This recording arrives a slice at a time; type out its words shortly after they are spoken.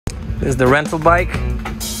This is the rental bike.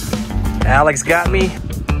 Alex got me.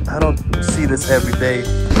 I don't see this every day.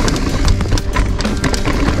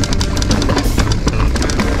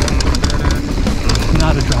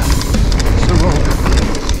 Not a drive. It's a roller.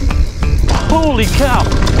 Holy cow!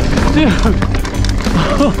 Dude!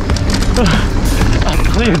 I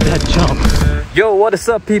cleared that jump. Yo, what is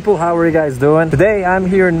up, people? How are you guys doing? Today I'm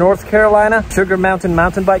here in North Carolina, Sugar Mountain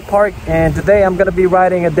Mountain Bike Park, and today I'm gonna be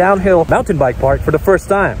riding a downhill mountain bike park for the first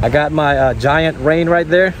time. I got my Giant Rain right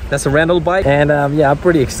there. That's a rental bike, and yeah, I'm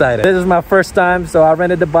pretty excited. This is my first time, so I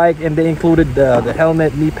rented the bike and they included the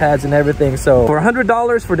helmet, knee pads, and everything. So for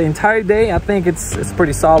 $100 for the entire day, I think it's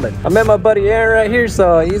pretty solid. I met my buddy Aaron right here,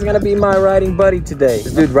 so he's gonna be my riding buddy today.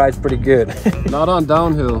 This dude rides pretty good. Not on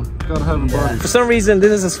downhill. Gotta have a buddy. For some reason,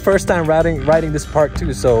 this is his first time riding this park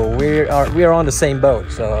too, so we are on the same boat.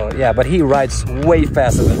 So yeah, but he rides way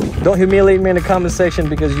faster than me. Don't humiliate me in the comment section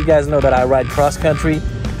because you guys know that I ride cross country.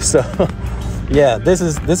 So yeah, this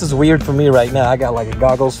is weird for me right now. I got like a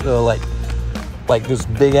goggles, like this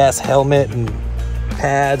big ass helmet and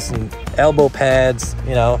pads and elbow pads.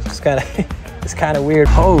 You know, it's kind of weird.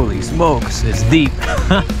 Holy smokes, it's deep.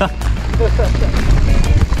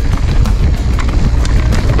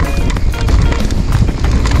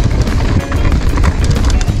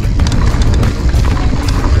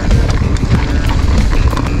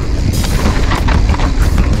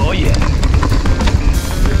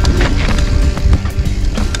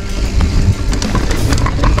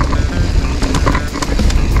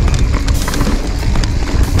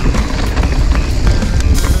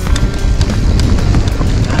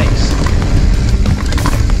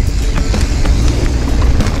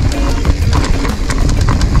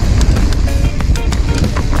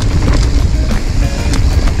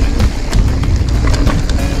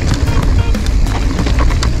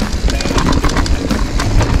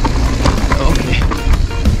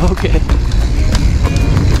 Okay.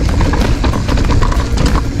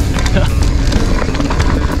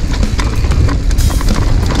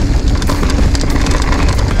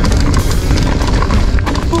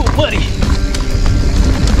 Oh, buddy.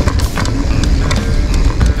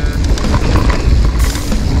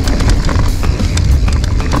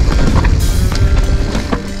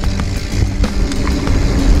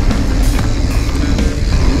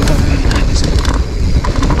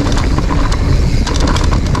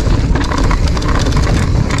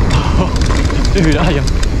 Dude,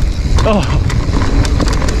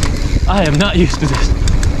 I am not used to this.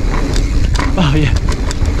 Oh yeah,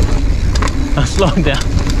 I'm slowing down.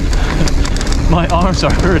 My arms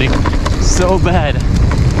are hurting so bad.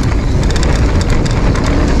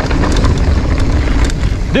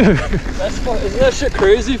 Dude. Isn't that shit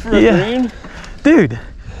crazy for a green? Dude,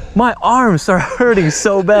 my arms are hurting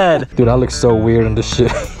so bad. Dude, I look so weird in this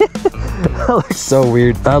shit. I look so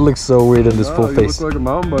weird. I look so weird in this full face. You look like a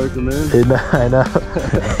mountain biker, man. I know.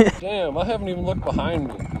 Damn, I haven't even looked behind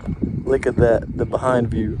me. Look at that, the behind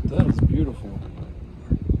view. That is beautiful.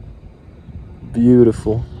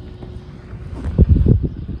 Beautiful.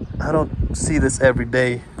 I don't see this every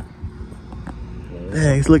day.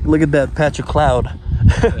 Thanks. Look at that patch of cloud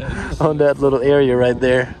on that little area right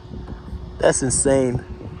there. That's insane.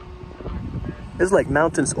 It's like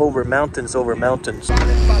mountains over mountains over mountains.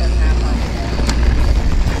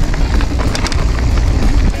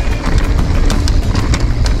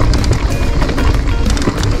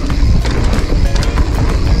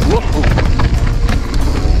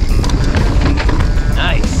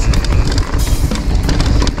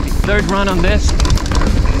 Third run on this,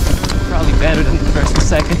 probably better than the first and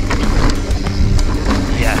second.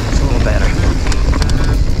 Yeah, it's a little better.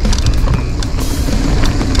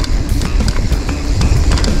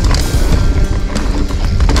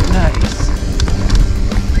 Nice.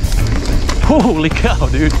 Holy cow,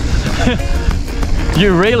 dude.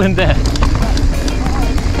 You're railing that.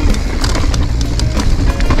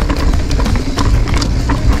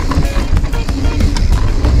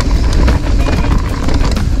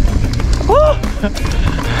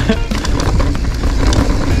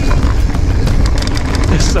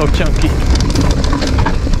 It's so chunky.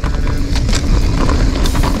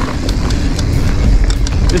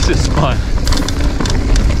 This is fun.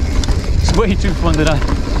 It's way too fun than I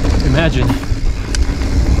imagined.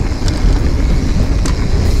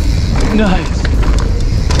 Nice.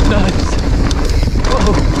 Nice.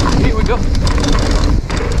 Oh, here we go.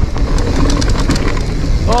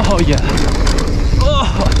 Oh yeah.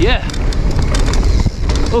 Oh yeah.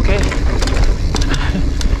 Okay.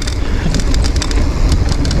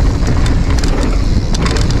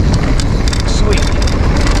 Sweet.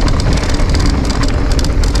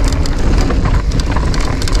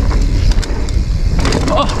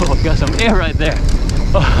 Oh. Oh, got some air right there.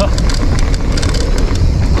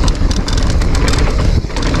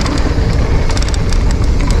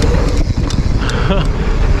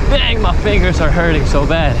 Dang, my fingers are hurting so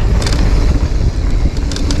bad.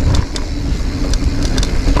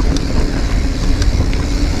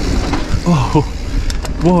 Oh,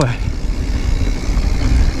 boy.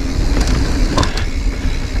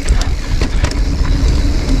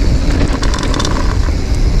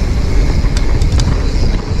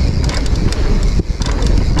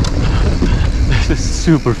 This is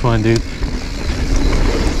super fun, dude.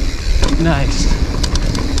 Nice.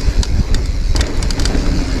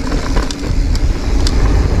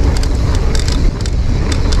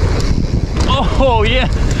 Oh yeah,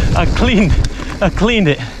 I cleaned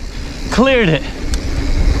it, cleared it.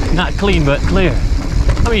 Not clean, but clear.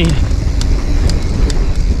 I mean,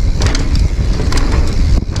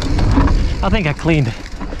 I think I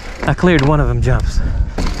cleared one of them jumps.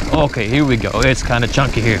 Okay, here we go. It's kind of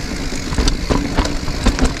chunky here.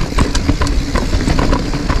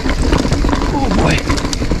 Oh boy.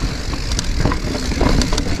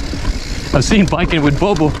 I've seen biking with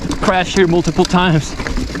Bobo crash here multiple times.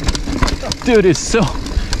 Dude, it is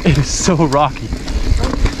so rocky.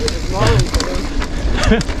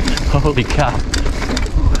 Holy cow.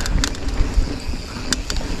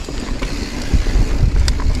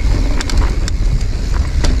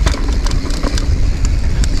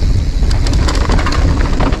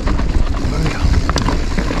 There we go.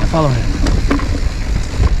 Follow him.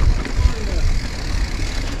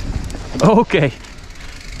 Okay.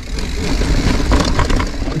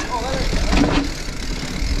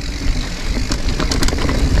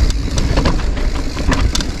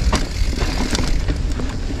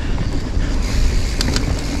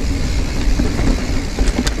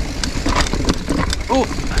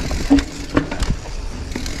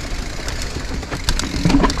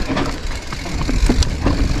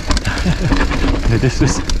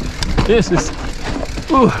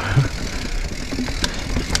 Oh.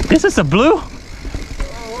 This is a blue?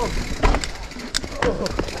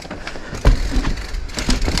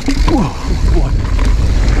 Whoa, boy.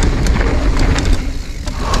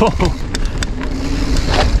 Oh.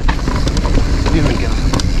 Here we go.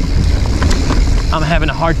 I'm having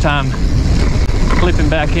a hard time clipping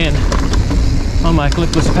back in on my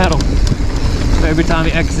clipless pedal. So every time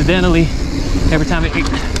I accidentally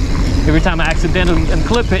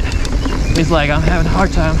unclip it, it's like I'm having a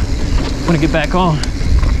hard time when I get back on.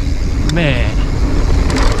 Man,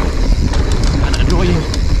 kind of annoying.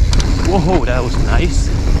 Whoa, that was nice.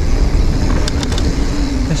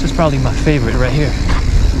 This is probably my favorite right here.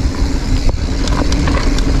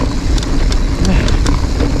 Man.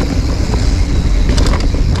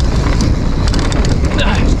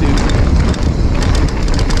 Nice, dude.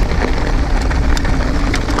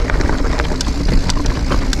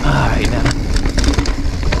 All right, now.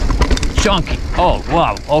 Chunky. Oh,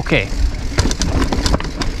 wow, okay.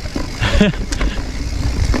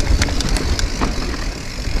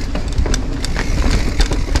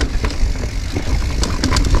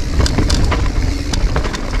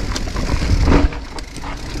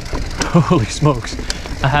 Holy smokes,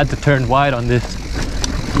 I had to turn wide on this.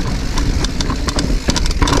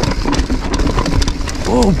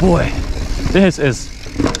 Oh boy, this is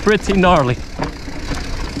pretty gnarly.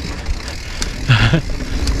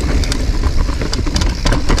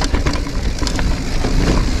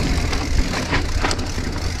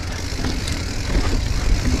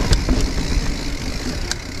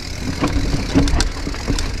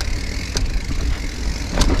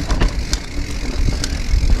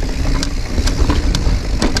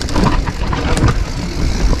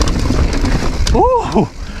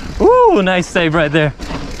 Ooh, nice save right there.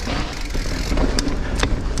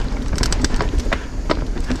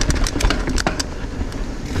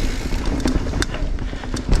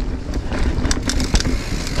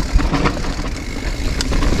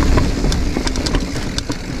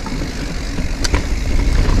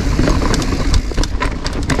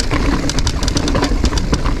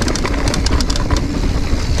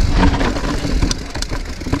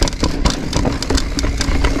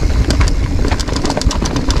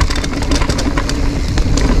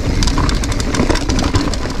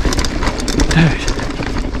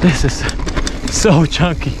 This is so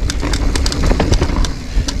chunky.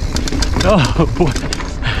 Oh boy,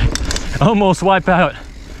 almost wipe out.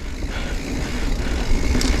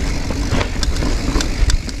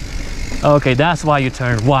 Okay, that's why you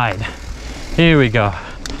turn wide. Here we go.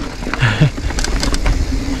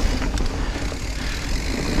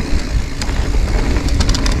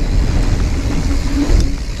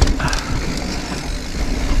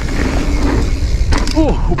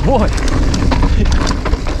 Oh boy.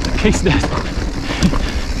 Case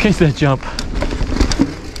that jump.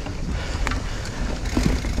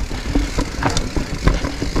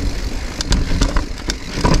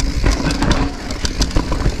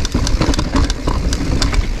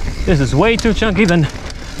 This is way too chunky than the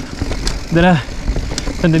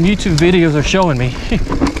YouTube videos are showing me.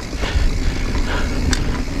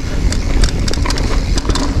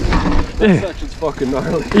 This section's fucking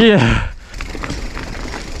gnarly. Yeah.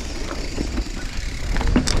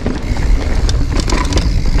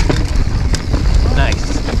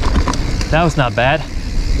 Nice. That was not bad.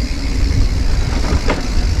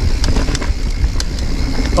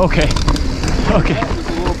 Okay. Okay. That was a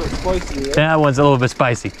little bit spicy, right? That one's a little bit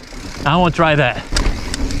spicy. I won't try that.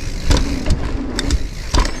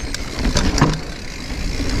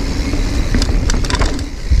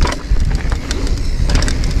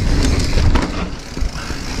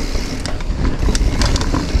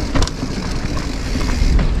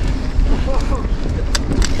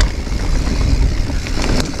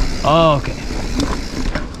 Okay.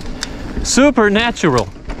 Supernatural.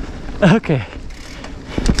 Okay.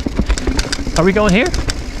 Are we going here?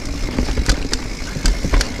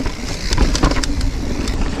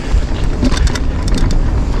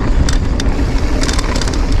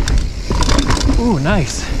 Ooh,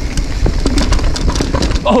 nice.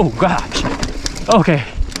 Oh gosh. Okay.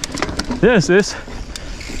 This is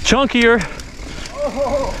chunkier.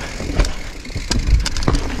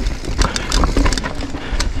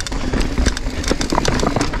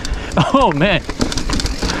 Oh man.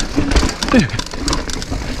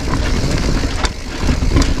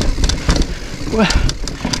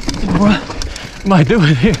 What am I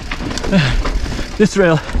doing here? This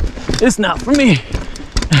trail is not for me.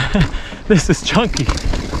 This is chunky.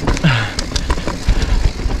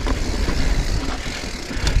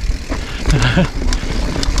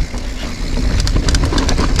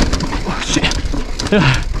 Oh shit.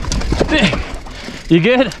 Dang. You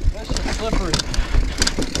good? That shit's slippery.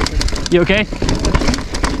 You okay?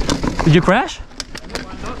 Did you crash?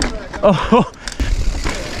 Oh.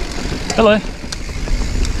 Hello.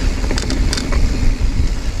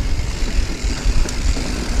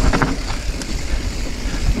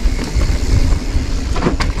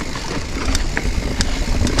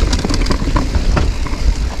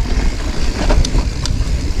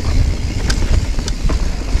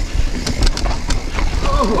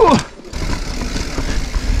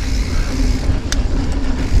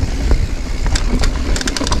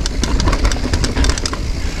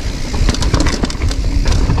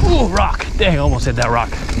 Ooh, rock. Dang, almost hit that rock.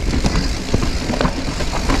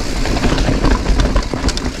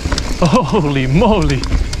 Holy moly.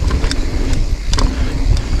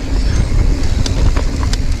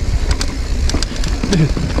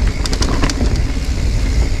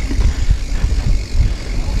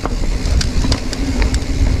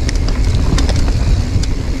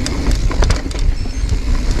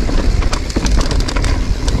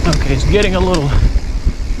 Okay, it's getting a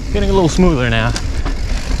little smoother now.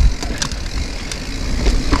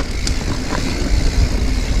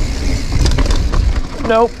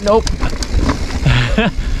 Nope, nope.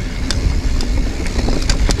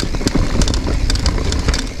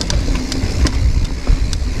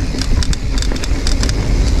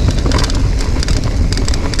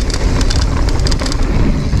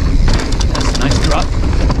 That's a nice drop.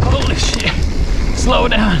 Holy shit. Slow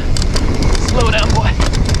down. Slow down, boy.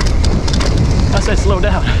 I said slow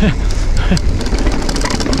down.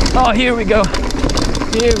 Oh, here we go.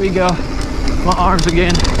 Here we go. My arms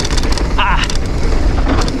again. Ah.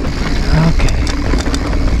 Okay.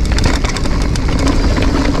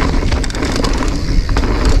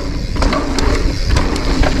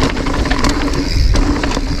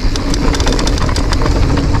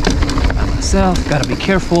 By myself, gotta be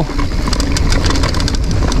careful.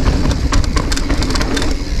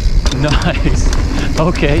 Nice.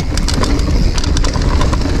 Okay.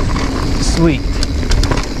 Sweet.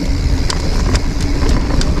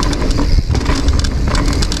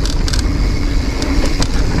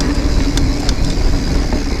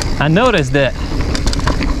 I noticed that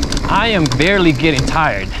I am barely getting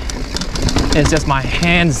tired. It's just my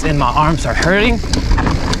hands and my arms are hurting.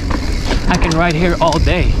 I can ride here all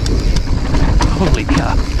day. Holy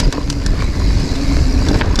cow.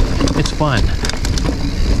 It's fun.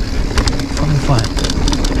 Fun.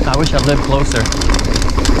 I wish I lived closer.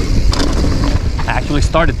 I actually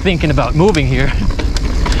started thinking about moving here.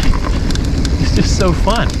 It's just so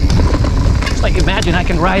fun. It's like, imagine I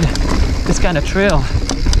can ride this kind of trail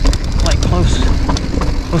like close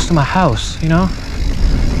to my house, you know?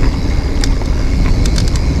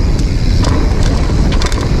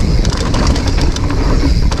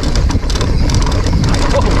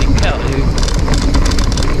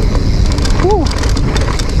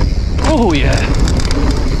 Oh yeah.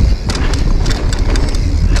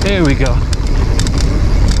 There we go.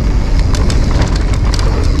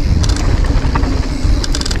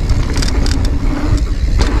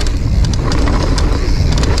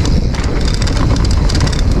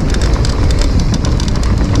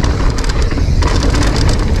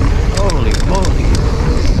 Holy moly.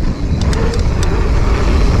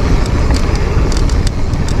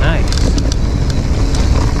 Nice.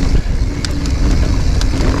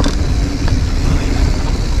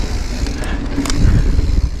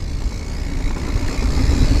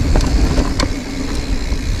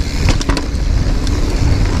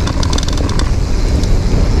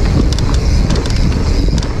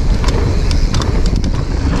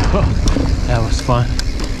 That was fun.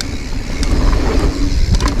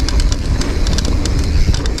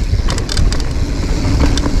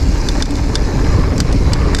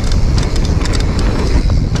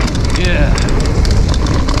 Yeah.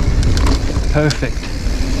 Perfect.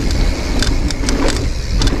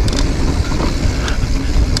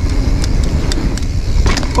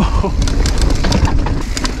 Oh.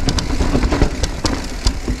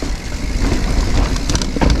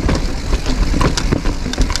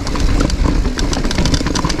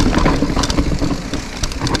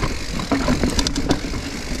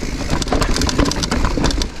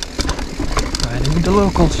 Riding with the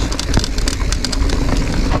locals.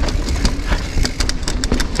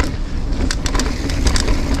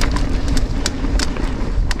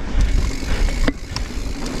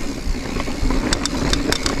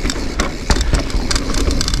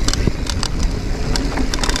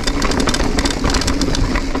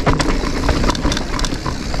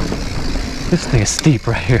 This thing is steep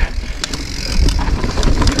right here.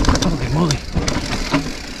 Holy moly.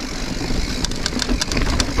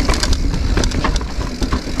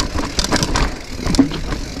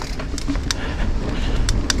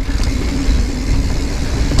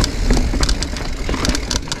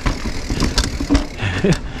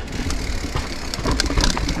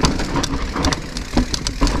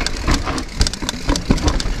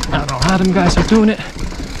 I don't know how them guys are doing it,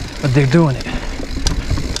 but they're doing it.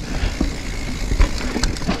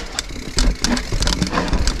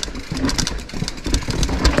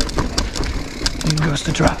 Here goes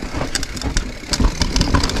the drop.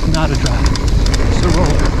 Not a drop. It's a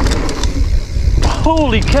roller.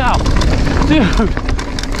 Holy cow! Dude!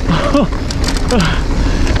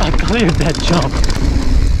 I cleared that jump.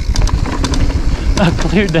 I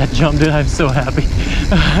cleared that jump, dude. I'm so happy.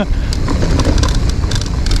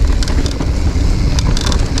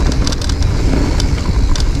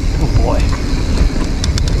 Oh boy.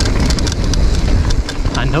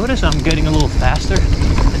 I notice I'm getting a little faster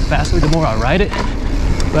and faster the more I ride it,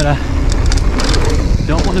 but I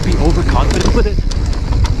don't want to be overconfident with it.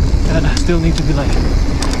 And I still need to be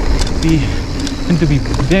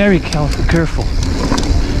very careful.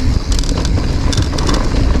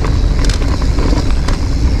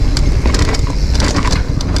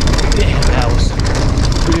 Damn, that was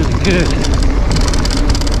really good.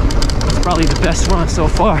 That's probably the best run so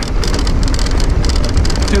far.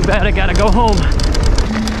 Too bad I gotta go home.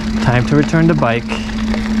 Time to return the bike.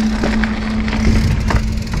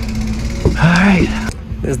 All right.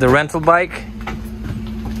 This is the rental bike.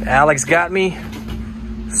 Alex got me.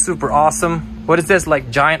 Super awesome. What is this,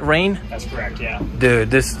 like Giant Rain? That's correct, yeah.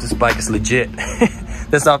 Dude, this bike is legit.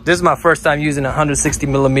 This is my first time using a 160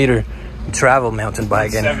 millimeter travel mountain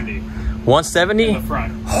bike. 170. 170? In the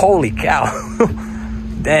front. Holy cow.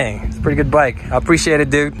 Dang, it's a pretty good bike. I appreciate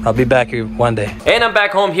it, dude. I'll be back here one day. And I'm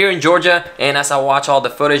back home here in Georgia, and as I watch all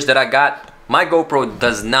the footage that I got, my GoPro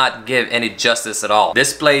does not give any justice at all.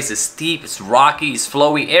 This place is steep, it's rocky, it's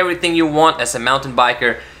flowy, everything you want as a mountain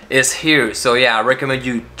biker is here. So yeah, I recommend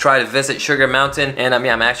you try to visit Sugar Mountain, and I'm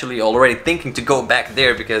actually already thinking to go back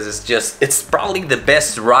there because it's probably the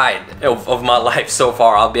best ride of my life so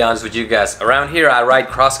far. I'll be honest with you guys. Around here I ride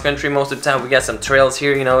cross country most of the time. We got some trails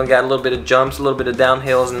here, you know, we got a little bit of jumps, a little bit of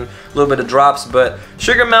downhills, and a little bit of drops, but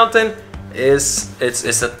Sugar Mountain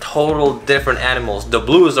it's a total different animals. The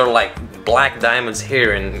blues are like black diamonds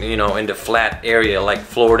here in, you know, in the flat area like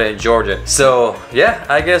Florida and Georgia. So yeah,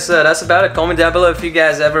 I guess that's about it. Comment down below if you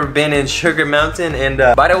guys ever been in Sugar Mountain. And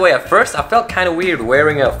by the way, at first I felt kind of weird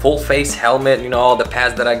wearing a full face helmet, you know, all the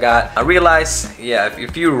pads that I got. I realized, yeah,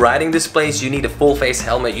 if you're riding this place, you need a full face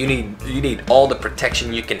helmet. You need all the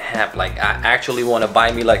protection you can have. Like, I actually want to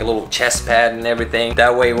buy me like a little chest pad and everything.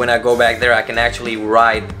 That way when I go back there I can actually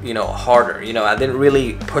ride, you know, harder. You know, I didn't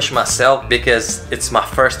really push myself because it's my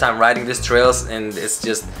first time riding these trails, and it's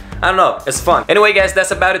just, I don't know, it's fun. Anyway guys,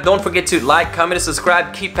 that's about it. Don't forget to like, comment, and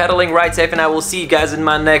subscribe. Keep pedaling, ride safe, and I will see you guys in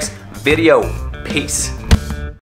my next video. Peace.